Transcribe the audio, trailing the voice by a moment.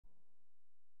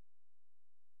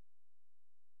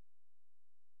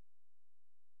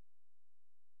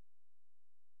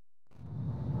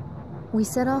We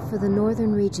set off for the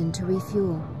northern region to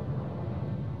refuel.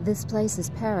 This place is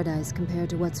paradise compared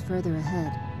to what's further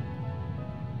ahead.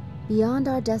 Beyond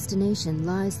our destination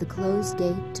lies the closed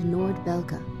gate to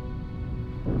Nord-Belka.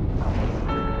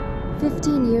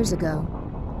 15 years ago,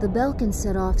 the Belkans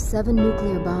set off 7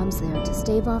 nuclear bombs there to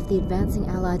stave off the advancing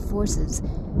Allied forces,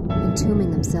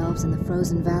 entombing themselves in the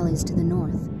frozen valleys to the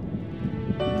north.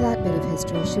 That bit of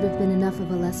history should have been enough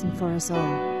of a lesson for us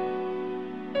all.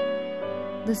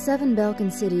 The 7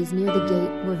 Belkan cities near the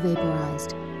gate were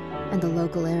vaporized, and the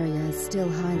local area is still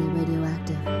highly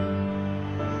radioactive.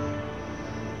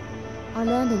 Our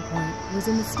landing point was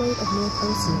in the state of North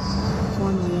Ossia,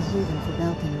 formerly a haven for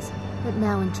Belkans, but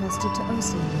now entrusted to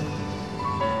Ossia.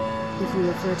 If we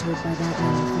refer to it by that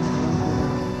name from the local,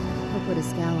 he'll put a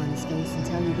scowl on his face and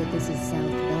tell you that this is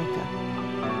South Belka.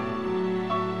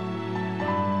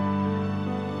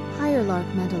 Higher Lark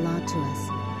meant a lot to us.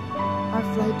 Our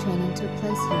flight training took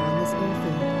place here on this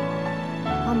airfield.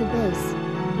 On the base,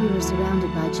 we were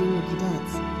surrounded by junior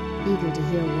cadets, eager to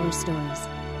hear war stories.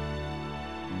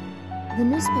 The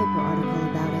newspaper article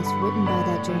about us written by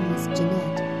that journalist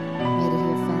Jeanette made it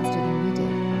here faster than we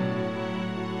did.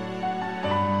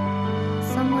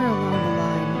 Somewhere along the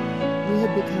line, we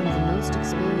had become the most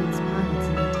experienced pilots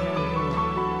in the entire war.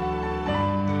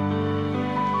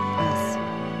 Us,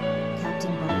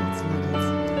 Captain Bartlett's nuggets.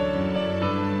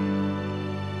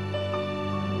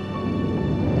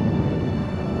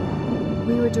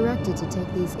 We were directed to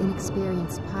take these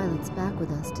inexperienced pilots back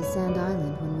with us to Sand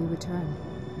Island when we returned.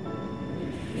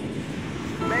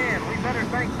 Man, we better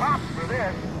thank Pops for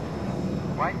this.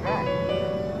 Why's that?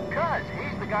 'Cause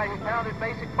he's the guy who pounded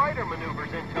basic fighter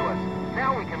maneuvers into us.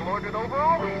 Now we can lord it over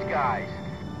all these guys.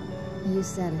 You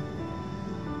said it.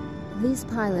 These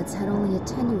pilots had only a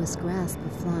tenuous grasp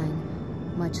of flying,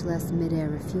 much less mid-air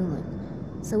refueling,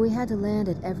 so we had to land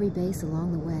at every base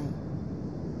along the way.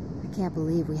 I can't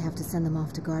believe we have to send them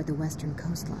off to guard the western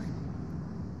coastline.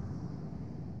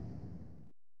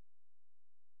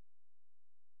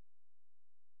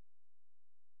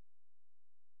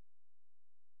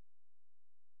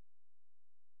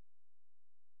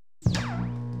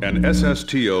 An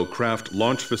SSTO craft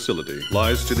launch facility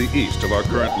lies to the east of our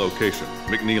current location,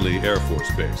 McNeely Air Force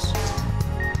Base.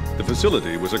 The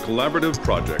facility was a collaborative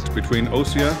project between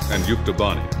Ossia and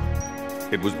Yuktobania.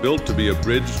 It was built to be a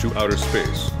bridge to outer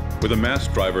space, with a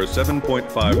mast driver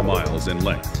 7.5 miles in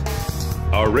length.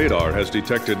 Our radar has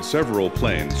detected several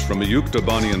planes from a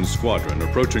Yuktobanian squadron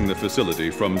approaching the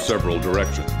facility from several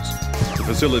directions. The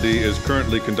facility is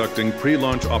currently conducting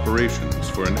pre-launch operations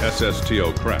for an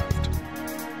SSTO craft.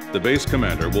 The base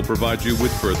commander will provide you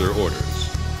with further orders.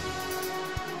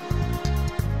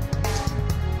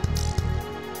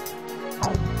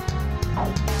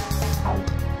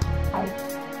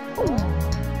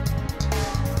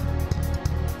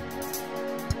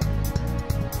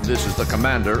 This is the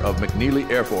commander of McNeely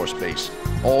Air Force Base.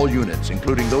 All units,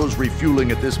 including those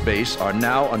refueling at this base, are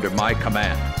now under my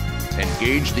command.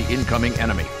 Engage the incoming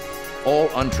enemy. All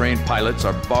untrained pilots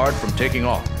are barred from taking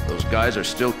off. Those guys are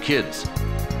still kids.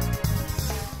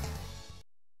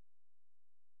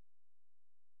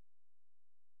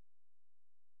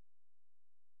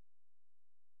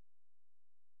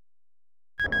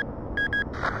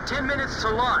 To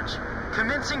launch.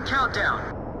 Commencing countdown.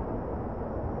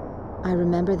 I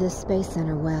remember this space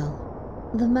center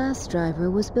well. The mast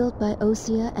driver was built by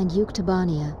Ossia and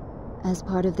Yuktobania as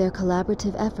part of their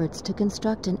collaborative efforts to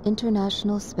construct an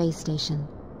international space station.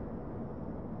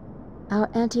 Our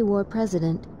anti-war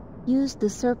president used the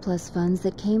surplus funds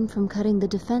that came from cutting the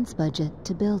defense budget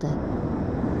to build it.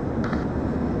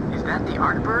 Is that the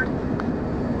Arkbird?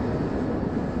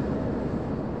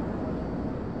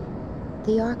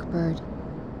 The Arkbird,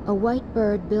 a white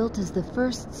bird built as the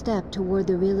first step toward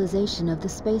the realization of the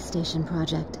space station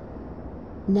project.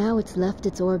 Now it's left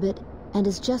its orbit and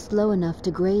is just low enough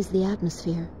to graze the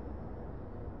atmosphere.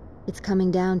 It's coming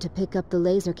down to pick up the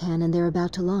laser cannon they're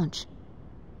about to launch.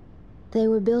 They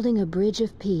were building a bridge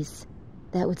of peace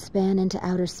that would span into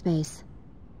outer space.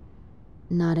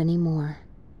 Not anymore.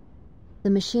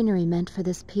 The machinery meant for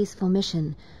this peaceful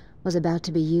mission was about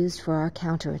to be used for our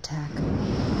counterattack.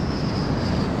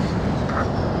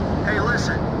 Hey,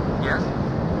 listen. Yes?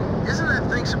 Isn't that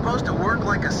thing supposed to work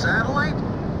like a satellite?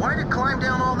 Why'd it climb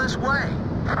down all this way?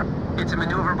 It's a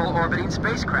maneuverable orbiting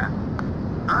spacecraft.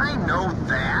 I know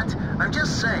that. I'm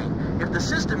just saying, if the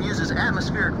system uses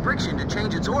atmospheric friction to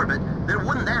change its orbit, then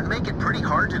wouldn't that make it pretty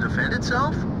hard to defend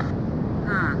itself?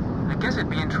 I guess it'd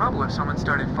be in trouble if someone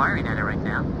started firing at it right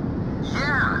now.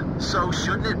 Yeah, so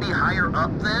shouldn't it be higher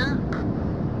up then?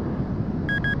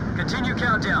 Continue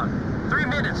countdown. 3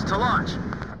 minutes to launch.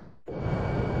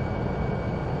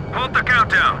 Halt the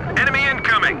countdown. Enemy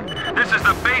incoming. This is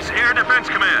the Base Air Defense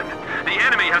Command. The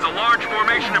enemy has a large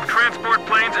formation of transport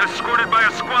planes escorted by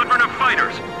a squadron of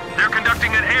fighters. They're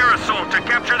conducting an air assault to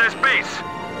capture this base.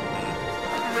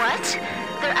 What?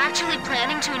 They're actually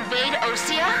planning to invade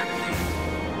Osea?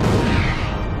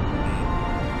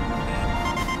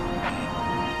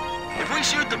 If we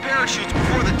shoot the parachutes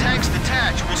before the tanks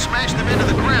detach, we'll smash them into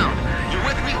the ground. You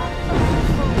with me?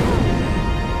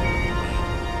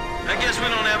 I guess we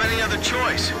don't have any other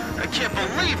choice. I can't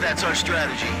believe that's our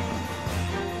strategy.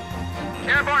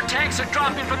 Airborne tanks are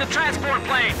dropping from the transport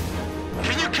plane.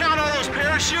 Can you count all those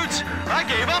parachutes? I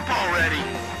gave up already.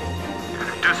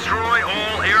 Destroy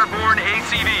all airborne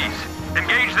ACVs.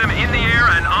 Engage them in the air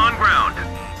and on ground.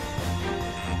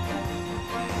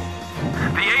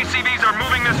 The ACVs are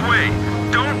moving this way.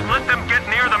 Don't let them get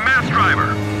near the mass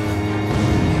driver.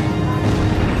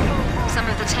 Some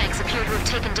of the tanks appear to have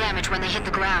taken damage when they hit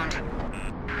the ground.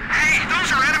 Hey,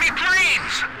 those are enemy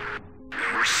planes!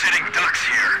 We're sitting ducks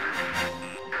here.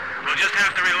 We'll just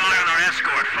have to rely on our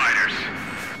escort fighters.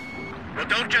 Well,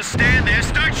 don't just stand there,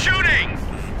 start shooting!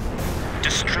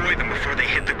 Destroy them before they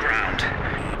hit the ground.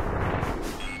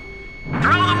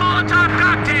 Throw the Molotov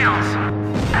cocktails!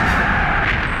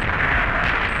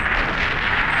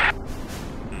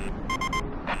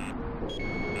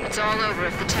 It's all over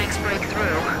if the tanks break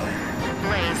through.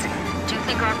 Blaze, do you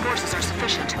think our forces are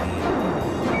sufficient?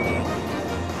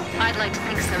 I'd like to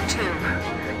think so too.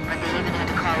 But they even had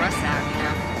to call us out, you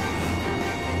know.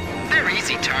 They're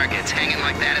easy targets, hanging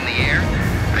like that in the air.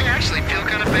 I actually feel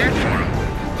kind of bad for them.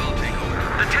 We'll take over.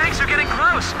 The tanks are getting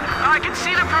close. I can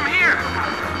see them from here.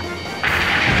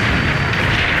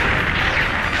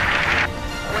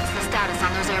 What's the status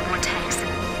on those airborne tanks?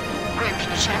 Grim,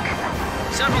 can you check?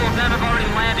 Several of them have already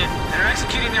landed and are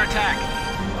executing their attack.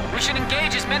 We should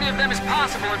engage as many of them as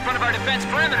possible in front of our defense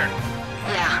perimeter.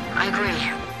 Yeah, I agree.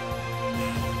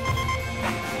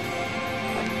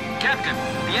 Captain,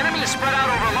 the enemy is spread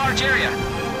out over a large area.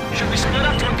 Should we split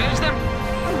up to engage them?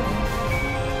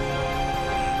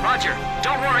 Roger.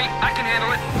 Don't worry, I can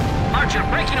handle it. Archer,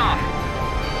 breaking off.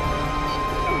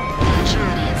 The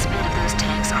agility and speed of those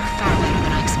tanks are far better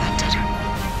than I expected.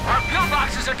 Our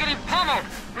pillboxes are getting pummeled.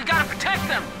 We gotta protect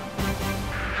them.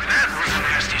 That was a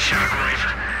nasty shockwave.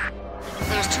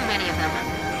 There's too many of them.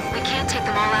 We can't take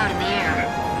them all out in the air.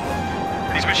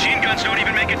 These machine guns don't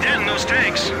even make a dent in those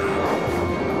tanks.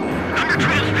 Number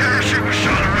 12's parachute was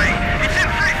shot away. It's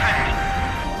infrequent.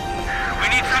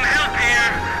 We need some help here.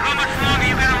 How much longer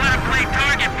you gonna let it play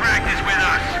target practice with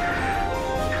us?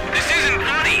 This isn't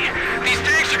funny. These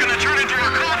tanks are gonna turn into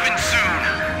our coffins soon.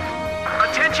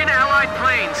 Attention Allied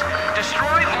planes.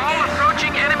 Destroy all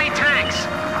approaching enemy tanks.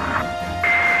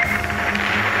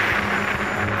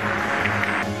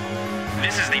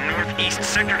 This is the Northeast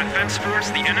Sector Defense Force.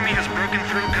 The enemy has broken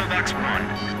through Pillbox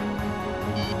 1.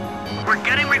 We're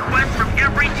getting requests from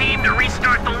every team to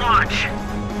restart the launch.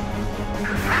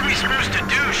 What are we supposed to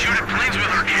do? Shoot at planes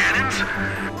with our cannons?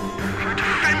 We're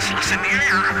defenseless in the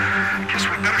air. Guess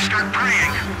we better start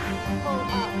praying.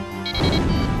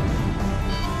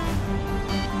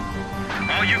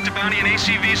 All Yuktobanian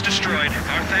ACVs destroyed.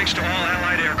 Our thanks to all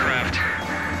Allied aircraft.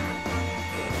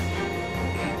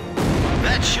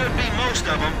 That should be most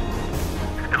of them.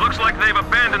 It looks like they've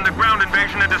abandoned the ground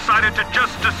invasion and decided to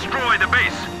just destroy the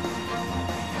base.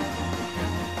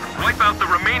 Wipe out the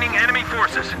remaining enemy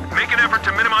forces. Make an effort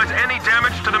to minimize any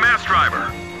damage to the mass driver.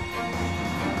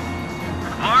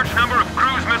 Large number of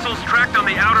cruise missiles tracked on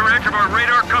the outer edge of our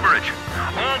radar coverage.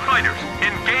 All fighters,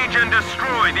 engage and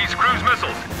destroy these cruise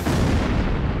missiles.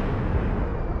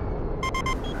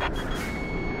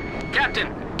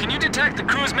 Captain, can you detect the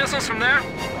cruise missiles from there?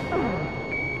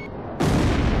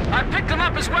 I picked them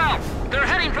up as well. They're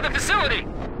heading for the facility.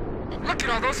 Look at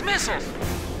all those missiles.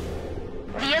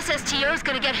 The SSTO is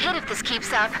gonna get hit if this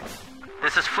keeps up.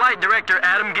 This is Flight Director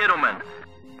Adam Gittleman.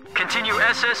 Continue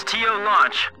SSTO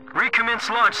launch. Recommence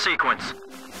launch sequence.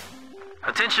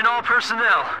 Attention all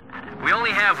personnel. We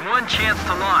only have one chance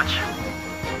to launch.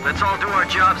 Let's all do our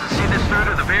jobs and see this through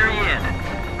to the very end.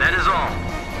 That is all.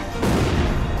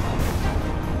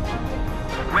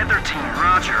 Weather team,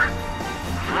 roger.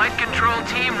 Flight control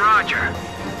team, roger.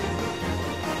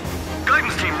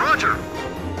 Guidance team, roger.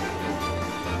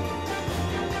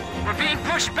 We're being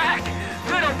pushed back,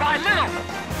 little by little.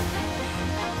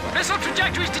 Missile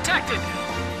trajectories detected.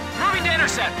 Moving to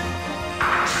intercept.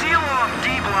 Seal off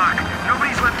D block.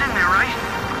 Nobody's left in there, right?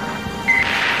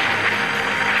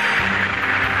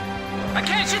 I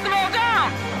can't shoot them all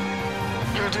down.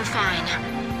 You'll do fine.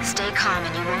 Stay calm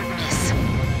and you won't miss.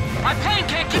 My plane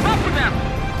can't keep up with them.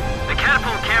 The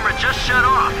catapult camera just shut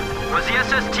off. Was the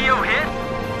SSTO hit?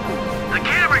 The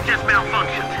camera just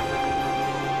malfunctioned.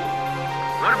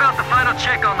 What about the final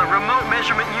check on the remote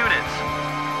measurement units?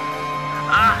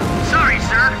 Sorry,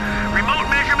 sir. Remote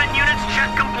measurement units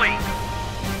check complete.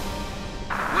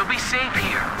 We'll be safe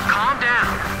here. Calm down.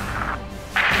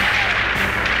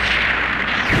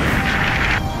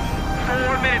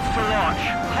 4 minutes to launch.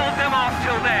 Hold them off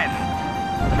till then.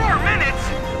 4 minutes?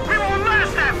 We won't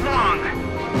last that long!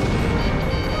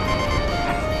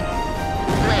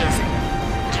 Blaze,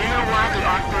 do you know why the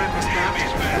Ark-bird was built?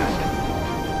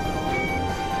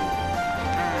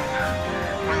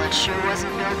 Well, it sure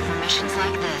wasn't built for missions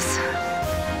like this.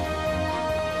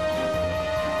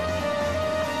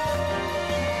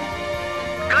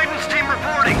 Guidance team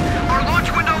reporting. Our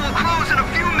launch window will close in a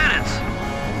few minutes.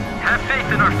 Have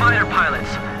faith in our fighter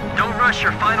pilots. Don't rush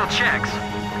your final checks.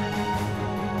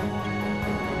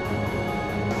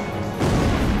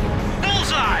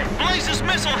 Bullseye! Blaze's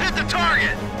missile hit the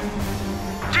target!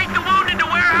 Take the wounded to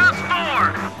Warehouse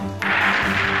 4!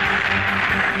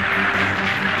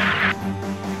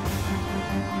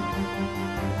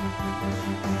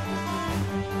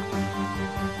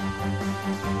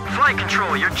 Flight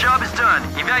control, your job is done.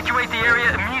 Evacuate the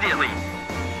area immediately.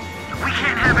 We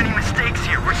can't have any mistakes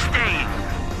here. We're staying.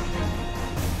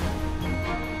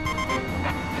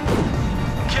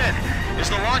 Kid, is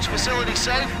the launch facility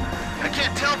safe? I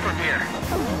can't tell from here.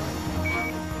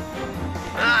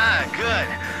 Good.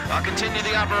 I'll continue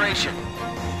the operation.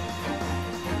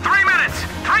 3 minutes!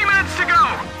 3 minutes to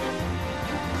go!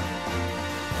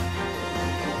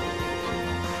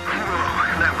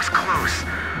 Whoa, that was close.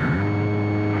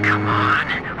 Come on,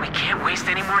 we can't waste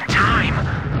any more time.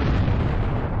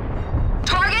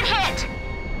 Target hit!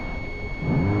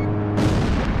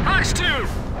 Fox 2!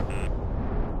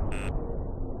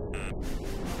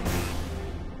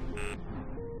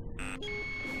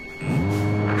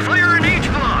 Fire an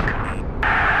H-block!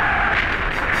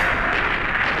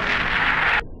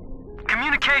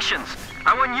 Communications,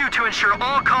 I want you to ensure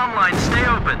all comm lines stay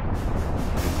open.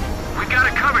 We've got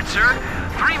it covered, sir.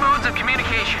 3 modes of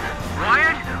communication.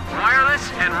 Wired, wireless,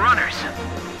 and runners.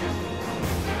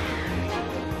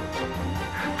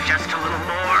 Just a little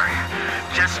more.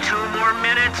 Just 2 more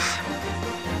minutes.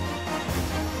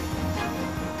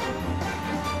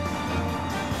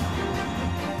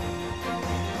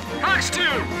 Fox 2!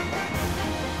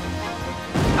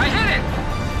 I hit it!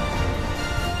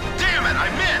 Damn it, I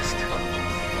missed!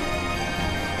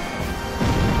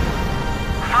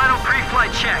 Final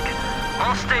pre-flight check.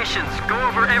 All stations, go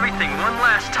over everything one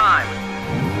last time.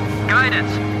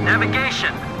 Guidance,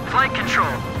 navigation, flight control,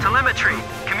 telemetry,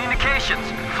 communications,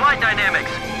 flight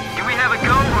dynamics. Do we have a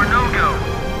go or no-go?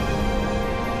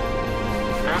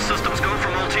 All systems go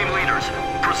from all team leaders.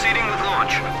 Proceeding with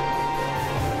launch.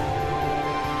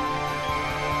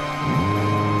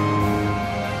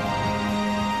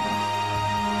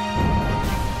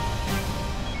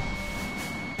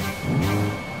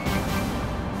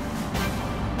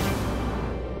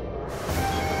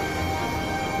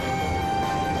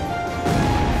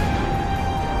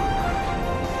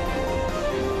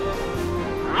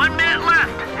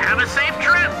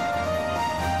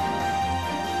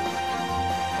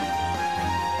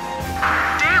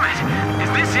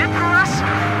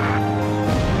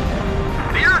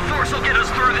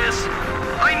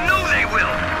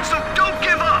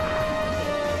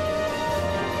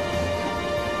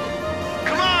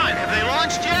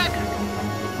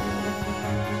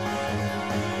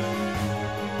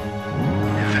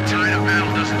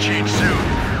 Change soon.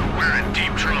 We're in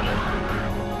deep trouble.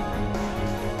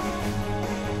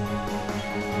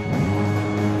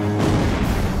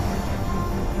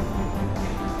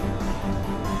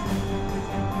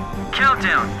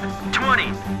 Countdown.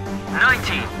 20,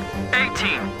 19,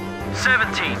 18,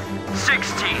 17,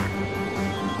 16.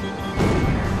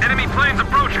 Enemy planes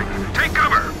approaching. Take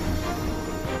cover.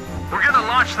 We're gonna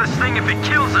launch this thing if it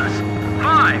kills us.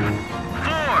 5,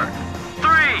 4,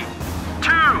 3,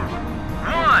 2,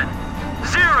 1,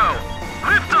 0.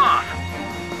 Liftoff!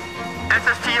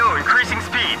 SSTO increasing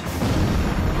speed.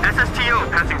 SSTO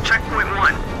passing checkpoint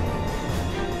 1.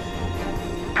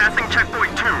 Passing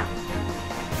checkpoint 2.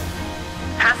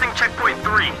 Passing checkpoint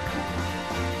 3.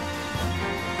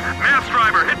 Mass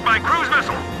driver hit by cruise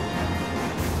missile.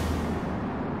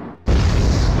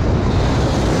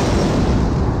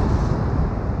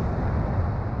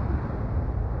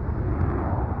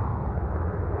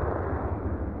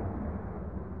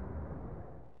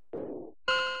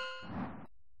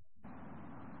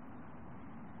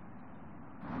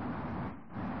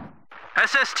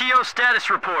 SSTO status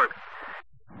report.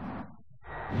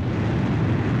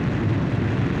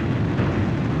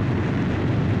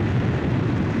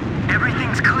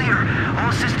 Everything's clear.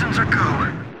 All systems are go.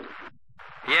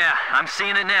 Yeah, I'm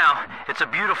seeing it now. It's a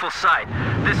beautiful sight.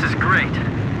 This is great.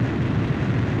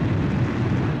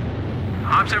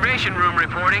 Observation room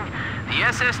reporting. The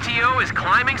SSTO is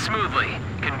climbing smoothly.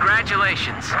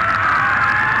 Congratulations.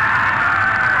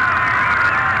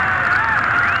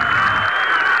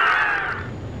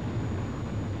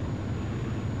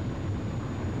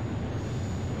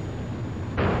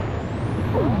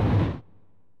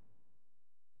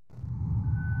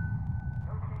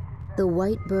 The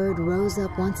white bird rose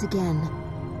up once again,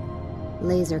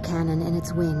 laser cannon in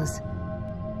its wings.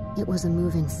 It was a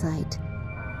moving sight.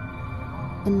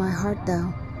 In my heart,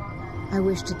 though, I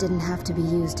wished it didn't have to be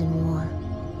used in war.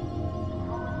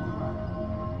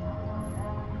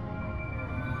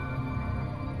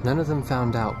 None of them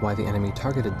found out why the enemy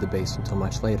targeted the base until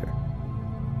much later.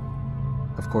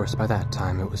 Of course, by that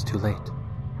time, it was too late.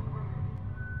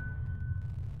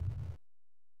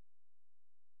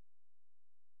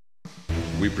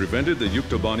 We prevented the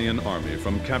Yuktobanian army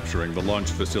from capturing the launch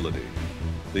facility.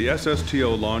 The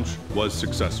SSTO launch was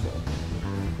successful.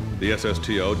 The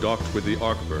SSTO docked with the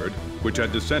Arkbird, which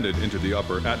had descended into the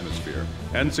upper atmosphere,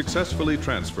 and successfully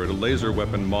transferred a laser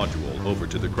weapon module over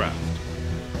to the craft.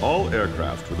 All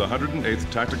aircraft with the 108th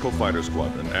Tactical Fighter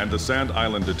Squadron and the Sand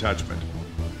Island Detachment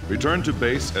return to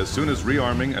base as soon as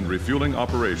rearming and refueling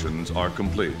operations are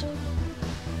complete.